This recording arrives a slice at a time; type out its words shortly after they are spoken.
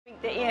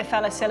The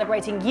EFL are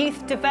celebrating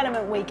Youth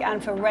Development Week,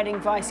 and for Reading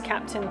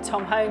Vice-Captain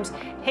Tom Holmes,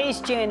 his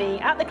journey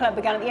at the club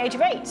began at the age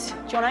of 8.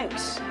 John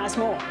Oates has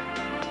more.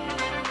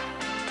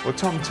 Well,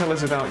 Tom, tell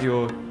us about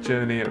your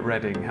journey at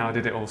Reading. How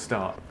did it all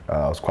start?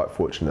 I was quite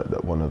fortunate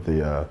that one of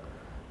the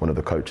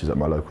coaches at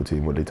my local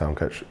team, Woodley Town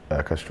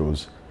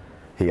Kestrels,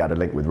 he had a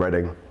link with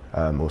Reading.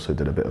 Also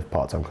did a bit of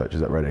part-time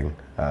coaches at Reading.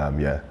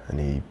 And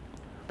he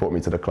brought me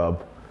to the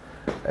club,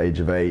 age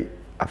of 8.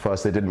 At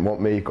first they didn't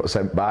want me, got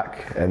sent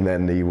back, and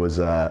then he was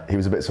a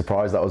bit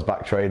surprised that I was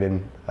back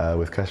training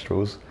with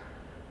Kestrels,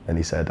 and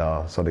he said,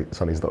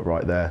 something's not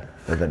right there,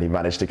 and then he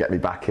managed to get me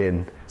back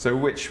in. So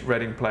which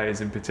Reading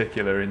players in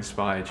particular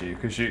inspired you?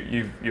 Because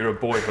you're a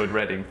boyhood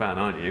Reading fan,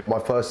 aren't you? My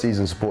first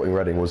season supporting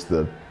Reading was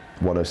the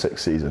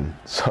 106 season,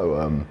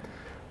 so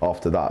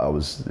after that I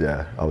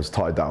was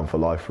tied down for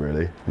life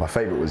really. My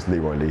favourite was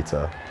Leroy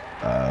Lita.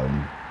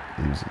 I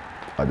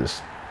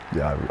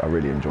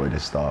really enjoyed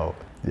his style.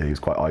 Yeah, he was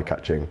quite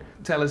eye-catching.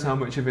 Tell us how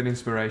much of an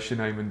inspiration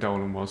Eamon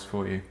Dolan was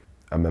for you.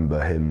 I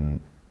remember him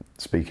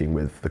speaking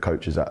with the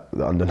coaches,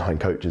 the under-9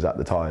 coaches at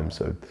the time,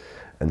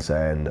 and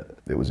saying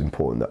it was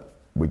important that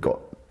we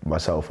got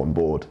myself on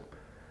board.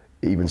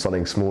 Even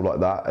something small like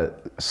that at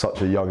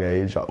such a young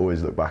age, I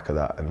always look back at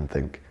that and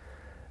think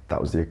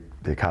that was the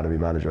academy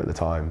manager at the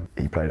time.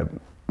 He played a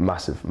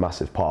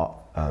massive part,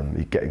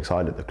 getting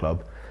signed at the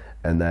club,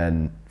 and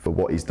then for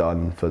what he's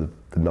done, for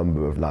the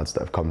number of lads that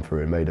have come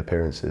through and made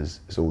appearances,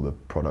 it's all the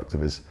product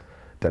of his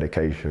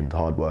dedication,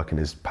 hard work and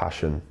his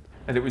passion.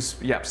 And it was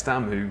Jaap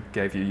Stam who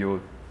gave you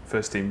your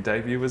first team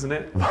debut, wasn't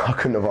it? I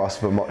couldn't have asked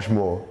for much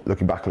more.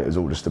 Looking back on it, it was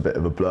all just a bit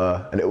of a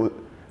blur, and it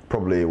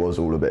was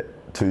all a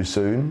bit too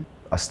soon.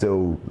 I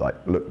still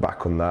look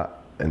back on that,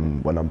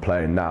 and when I'm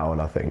playing now,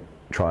 and I think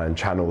try and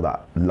channel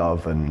that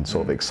love and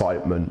sort of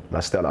excitement. And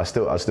I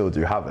still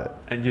do have it.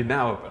 And you're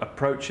now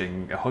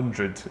approaching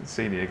 100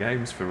 senior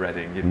games for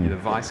Reading. You're the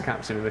vice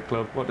captain of the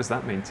club. What does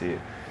that mean to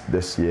you?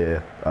 This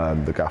year,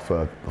 the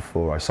gaffer,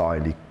 before I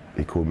signed,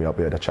 he called me up.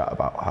 We had a chat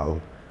about how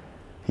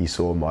he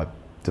saw my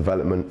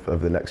development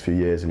over the next few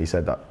years, and he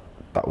said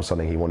that was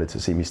something he wanted to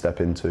see me step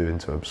into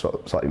a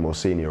slightly more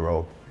senior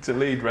role. To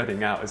lead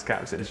Reading out as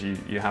captain, as you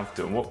have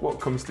done,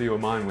 what comes to your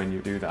mind when you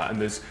do that? And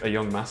there's a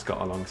young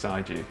mascot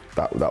alongside you.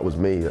 That was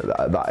me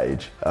at that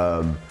age.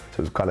 So it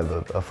was kind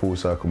of a full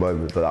circle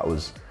moment, but that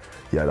was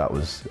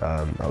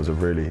a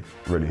really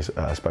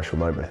special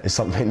moment. It's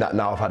something that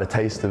now I've had a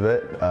taste of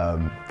it.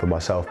 For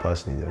myself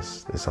personally,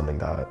 it's something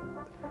that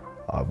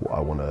I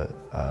want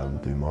to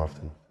do more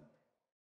often.